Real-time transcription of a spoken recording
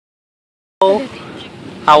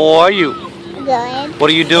How are you? Good. What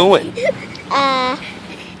are you doing?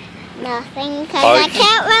 Nothing, because I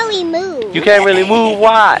can't really move. You can't really move?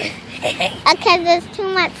 Why? Because there's too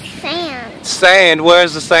much sand. Sand?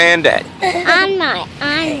 Where's the sand at? On me.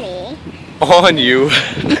 On you?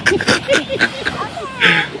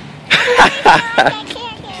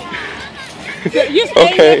 You're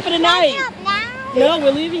staying there for the night. No, we're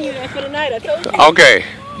leaving you there for the night. I told you. Okay.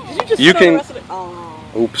 You can.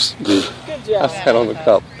 Oops. Good job. I sat on the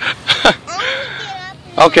cup.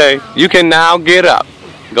 Okay. You can now get up.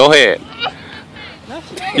 Go ahead.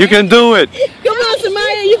 You can do it. Come on,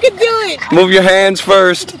 Samaya. You can do it. Move your hands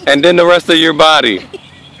first, and then the rest of your body.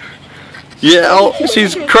 Yeah. Oh,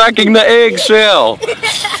 she's cracking the eggshell.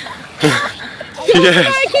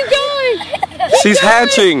 Yes. Keep going. She's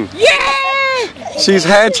hatching. Yeah. She's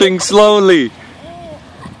hatching slowly.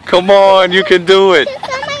 Come on, you can do it.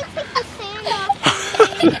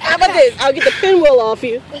 How about this? I'll get the pinwheel off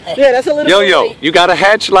you. Yeah, that's a little Yo, you gotta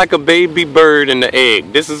hatch like a baby bird in the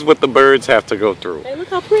egg. This is what the birds have to go through. Hey, look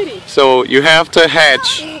how pretty. So you have to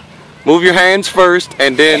hatch. Move your hands first,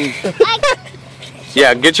 and then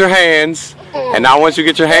yeah, get your hands. And now once you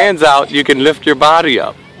get your hands out, you can lift your body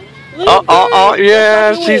up.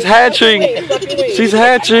 Yeah, she's hatching. She's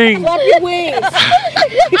hatching. Flap your wings. I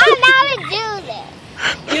know how to do this.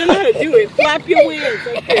 You don't know how to do it. Flap your wings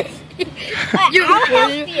like this. You're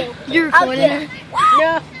recording.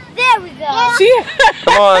 Yeah. There we go.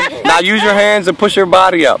 Come on. Now use your hands and push your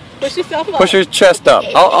body up. Push yourself up. Push your chest up.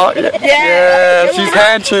 Yeah, she's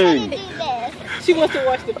hatching. She wants to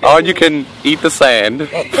watch the film. Or you can eat the sand.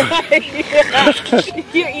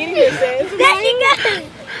 You're eating your sand.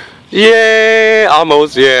 Yeah,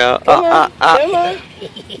 almost, yeah. Come on.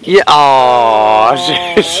 Yeah, oh,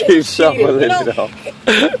 she's shuffling it off.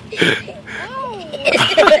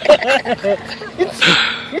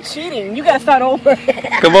 You're cheating. You gotta start over.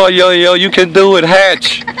 Come on, yo, you can do it.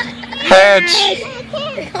 Hatch. Hatch.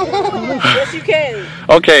 Yes, you can.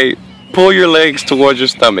 Okay, pull your legs towards your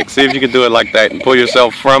stomach. See if you can do it like that and pull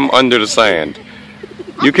yourself from under the sand.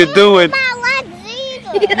 You can do it.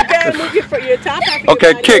 You gotta move your top half of your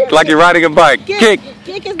Okay, body. kick like you're riding a bike. Kick.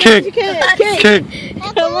 Kick as much Kick. as you can. Kick.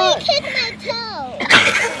 Come on. Kick my toe.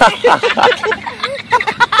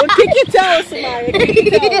 Well, kick your toes, Samaya. Kick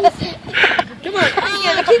your toes. Come on.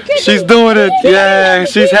 Keep kicking. She's doing it. Yeah,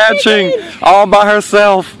 she's hatching all by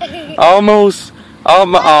herself. Almost.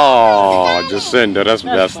 Oh, Jacinda, that's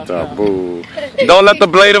messed up. Boo. Don't let the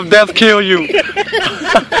blade of death kill you.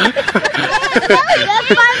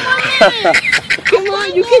 Come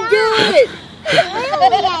on, you can do it.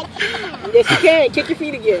 Yes, you can. Kick your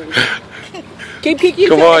feet again. Keep kicking your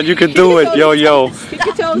toes. Come on, you can do it, yo. Kick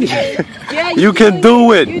your toes again. Yeah, You can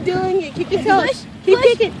do it. You're doing it. Kick your toes. Keep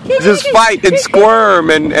kicking. Just fight and squirm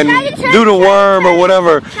and do the worm or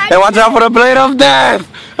whatever. And watch out for the blade of death.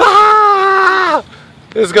 Ah!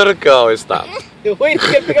 It's gonna go. It stopped. Wait,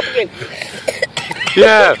 pick up again.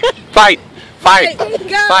 Yeah. Fight.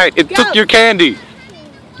 Go. It took your candy.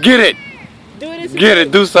 Get it. Do it. Get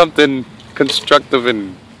it. Do something constructive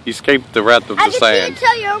and escape the wrath of the sand.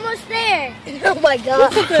 Until you're almost there. Oh my What's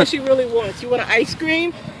God. something she really wants? You want an ice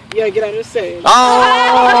cream? You gotta get out of the sand.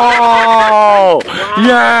 Oh!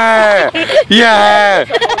 Yeah!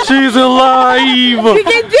 She's alive! You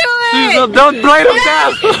can do it! She's a blade of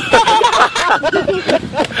death!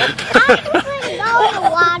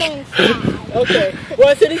 Okay. Well,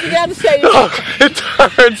 as soon as you get out of the sand, It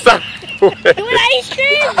turns sideways. You want ice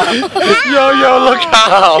cream? Yo, look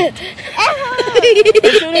out!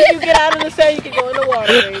 as soon as you get out of the sand, you can go in the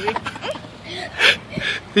water, baby.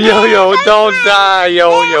 Yo, don't die, yo.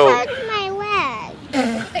 My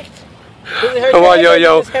leg. Come on, yo.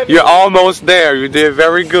 You're almost there. You did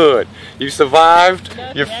very good. You survived.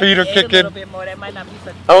 Your feet are kicking.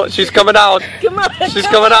 Oh, she's coming out. Come on. She's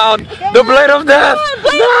coming out. The blade of death.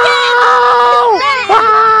 No!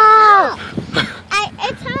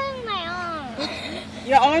 It's hurting my arm.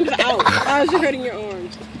 Your arms are out. How's it hurting your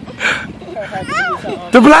arms?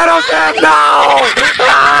 The blade of death. No!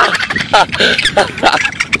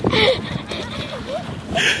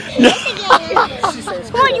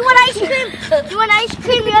 Come on, you want ice cream? You want ice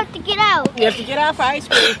cream? You have to get out. You have to get out for ice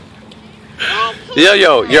cream.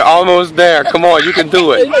 Yo, you're almost there. Come on, you can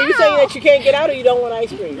do it. Are you saying that you can't get out or you don't want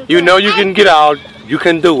ice cream? You know you can get out. You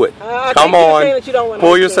can do it. Come on.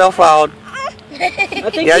 Pull yourself out.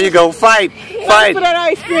 There you go. Fight. Fight for that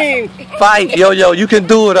ice cream. Fight. Yo, you can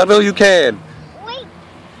do it. I know you can. Wait.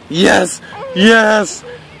 Yes.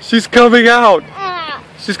 She's coming out.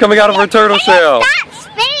 She's coming out of her turtle shell. Stop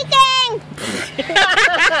speaking.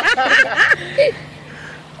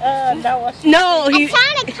 No, I'm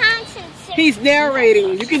trying to concentrate. He's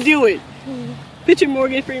narrating. You can do it. Picture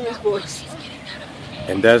Morgan Freeman's voice.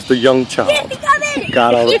 And as the young child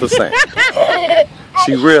got out of the sand,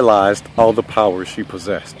 she realized all the power she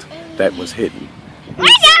possessed that was hidden.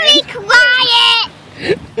 I gotta be quiet!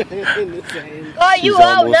 In the sand. Oh, She's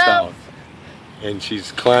almost out. And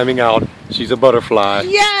she's climbing out. She's a butterfly.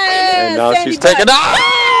 Yes! And now she's taking off.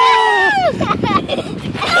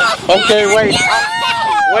 Okay, wait.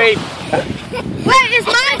 Wait. Wait, it's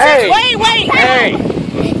my turn. Hey. Wait. Hey. Okay,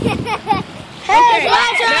 It's my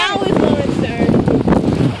turn. now it's Lauren's turn.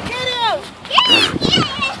 Get him!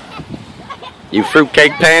 You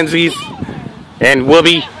fruitcake pansies and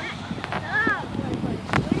Whoopi.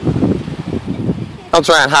 Don't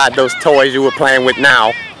try and hide those toys you were playing with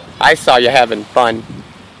now. I saw you having fun.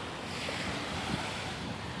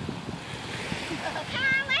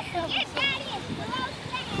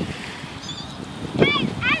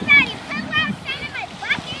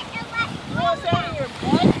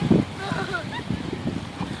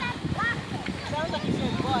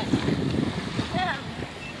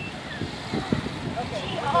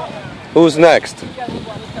 Who's next?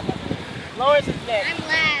 Lawrence is next. I'm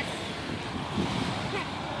last.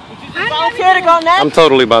 Would you just volunteer to go next? I'm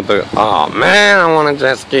totally about to. Oh man, I want to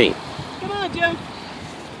jet ski. Come on, Jim.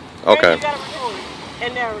 Okay. You gotta record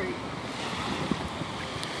and narrate.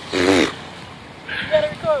 You gotta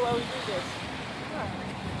record while we do this.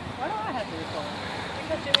 Why do I have to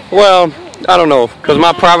record? Well, I don't know, cause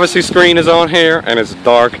my privacy screen is on here and it's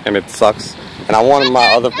dark and it sucks. And I wanted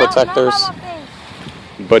my other protectors,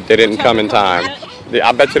 but they didn't come in time.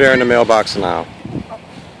 I bet you they're in the mailbox now.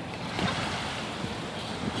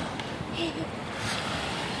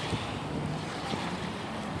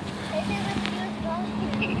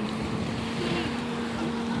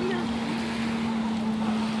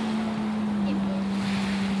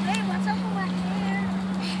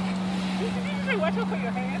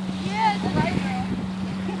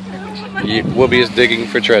 Whoopi is digging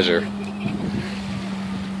for treasure.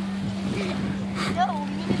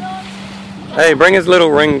 Hey, bring his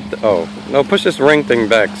little ring. Oh, no, push this ring thing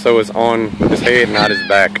back so it's on his head, not his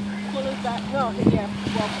back. Pull his back. No, yeah.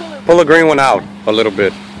 Well, Pull the green one out a little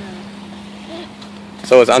bit.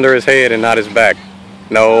 So it's under his head and not his back.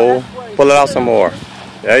 No, pull it out some more.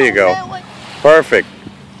 There you go. Perfect.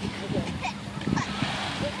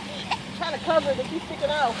 trying to cover it, it keeps sticking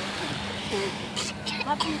out.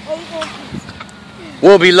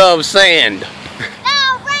 Whoopi loves sand. No,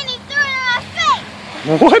 Randy threw it in my face.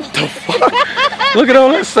 What the fuck? Look at all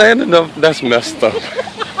that sand and that's messed up.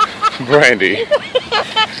 Brandy.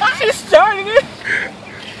 She started it.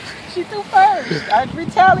 She threw first. I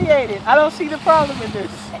retaliated. I don't see the problem in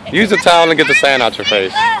this. Use a towel and get the sand out your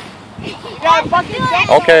face. You got a bucket?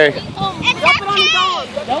 Okay. Drop it on the dog.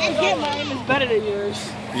 Don't forget mine is better than yours.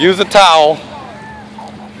 Use a towel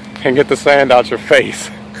and get the sand out your face.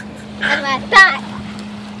 And my thought.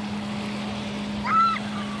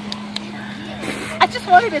 I just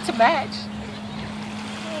wanted it to match.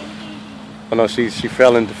 Oh no, she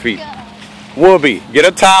fell in defeat. Whoopi, get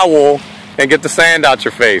a towel and get the sand out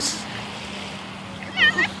your face.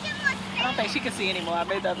 I don't think she can see anymore. I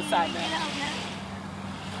made the other side now.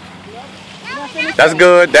 That's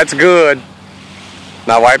good, that's good.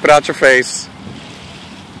 Now wipe it out your face.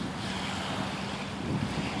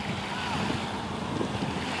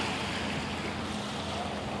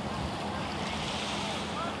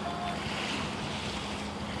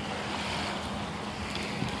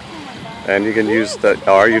 And you can use that,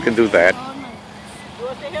 or you can do that. You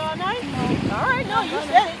want to stay here all night? No. All right, no, you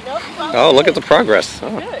said it. No, Oh, look at the progress.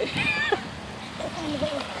 Oh. good.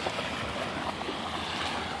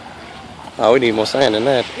 Oh, we need more sand than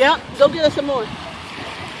that. Yep, go get us some more.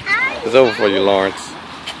 It's over for you, Lawrence.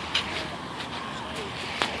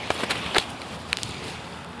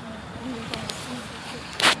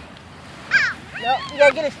 No, you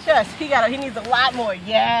gotta get his chest. He needs a lot more.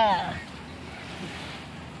 Yeah.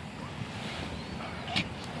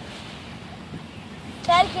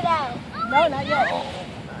 Gotta get out. No, not yet.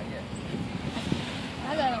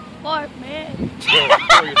 I gotta fart, man.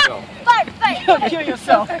 Kill yourself. Fart. You'll kill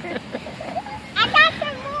yourself. I got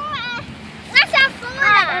some more. What's that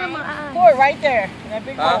for? Pour it right there. In that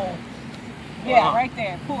big hole. Yeah, right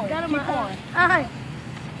there. Pour it. Got Keep pouring. I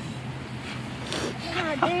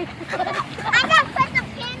got such a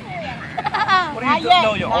pin here. What are you doing?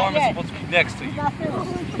 No, your arm is supposed to be next to you. Not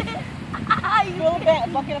finished. Fill it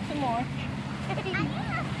back. Bucket up some more.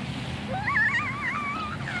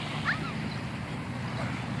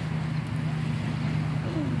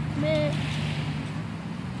 Man.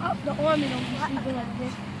 Oh, the army don't be sleeping like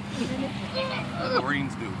this. The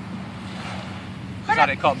Marines do. That's how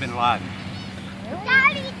they caught Bin Laden.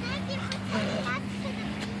 Daddy, thank you for taking us to the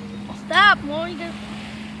beach. Stop, Morgan.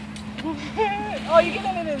 Oh, you get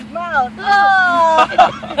it in his mouth. Oh.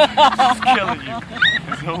 It's killing you.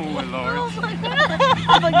 It's over, Lawrence. Oh my God.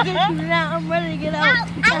 I'm gonna get you now. I'm ready to get out.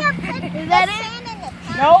 I'm gonna put Is the that it? sand in the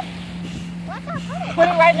tub. Nope. What's up, put it? Put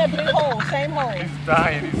it right in that big hole. Same hole. He's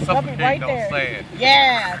dying. He's Dump it suffocating right on there. sand.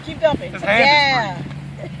 Yeah. Keep dumping. His hands yeah.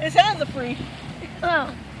 His hands are free. Oh,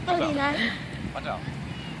 okay, nice. Watch out.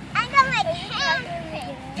 I'm gonna make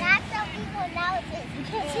handprints. Not so people know it's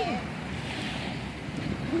his hand.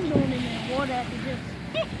 Who's going in there? Water after this.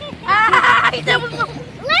 Ah, that was so...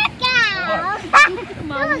 Look out!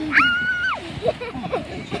 Come on.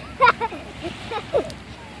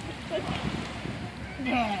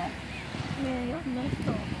 Yeah. Man, you're messed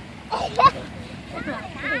up.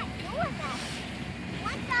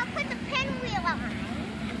 Once I put the pinwheel on.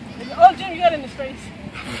 Oh, Jim, you got it in his face.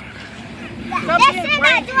 Listen,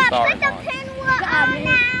 being do I Sorry, put the Mom. pinwheel on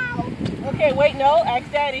now? Okay, wait, no.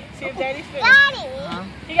 Ask Daddy. See if Daddy's finished. Daddy,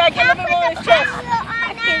 You gotta get a little bit more on his chest. pinwheel on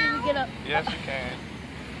I can't even now? get up. Yes, you can.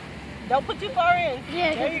 Don't put too far in.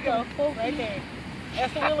 Yeah, There you go. Right there.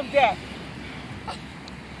 That's the wheel of death.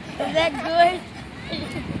 Is that good? Wait,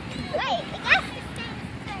 it got to stay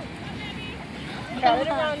straight. Turn it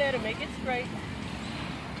around there to make it straight.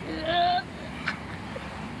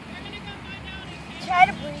 Try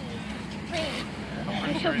to breathe. Breathe. I'm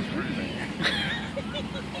pretty sure he's breathing.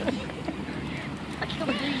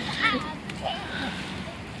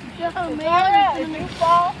 Yo, man, Tara, if you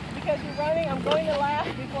fall because you're running, I'm going to laugh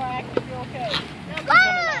before I ask if you're okay. Go!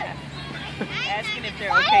 Asking if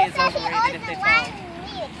they're okay is overrated if they fall.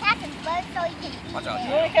 Me to catch a bird so he can eat Watch out.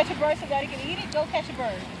 You want to catch a bird so Daddy can eat it? Go catch a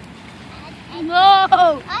bird.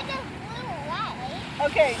 No! I just flew away.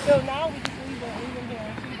 Okay, so now we just leave him here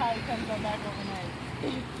and see how he comes on back overnight.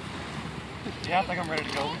 Yeah, I think I'm ready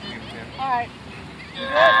to go. We can leave him here. All right. You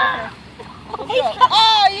good? Okay. Let's go.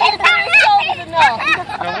 Oh, you didn't put his shoulders enough.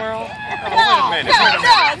 No, we're all... No, wait a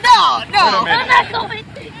minute. no, no. Wait a minute. I'm not going.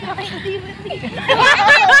 Leave with me.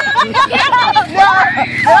 No,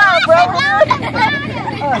 bro.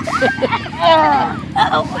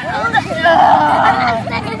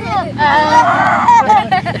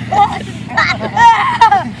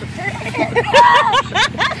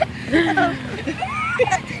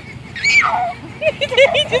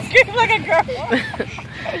 He just screamed like a girl.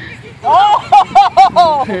 Oh!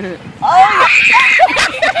 Oh!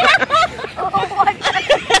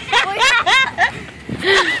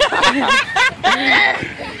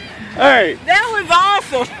 Hey, That was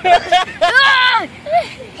awesome.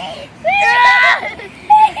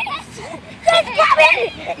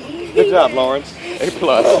 good job, Lawrence. A+.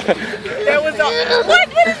 That was awesome. What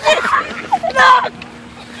is this? No!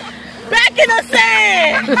 Back in the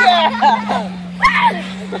sand!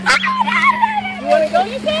 You want to go,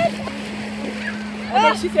 you said? I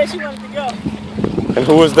think she said she wanted to go. And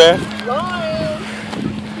who was that? Lawrence.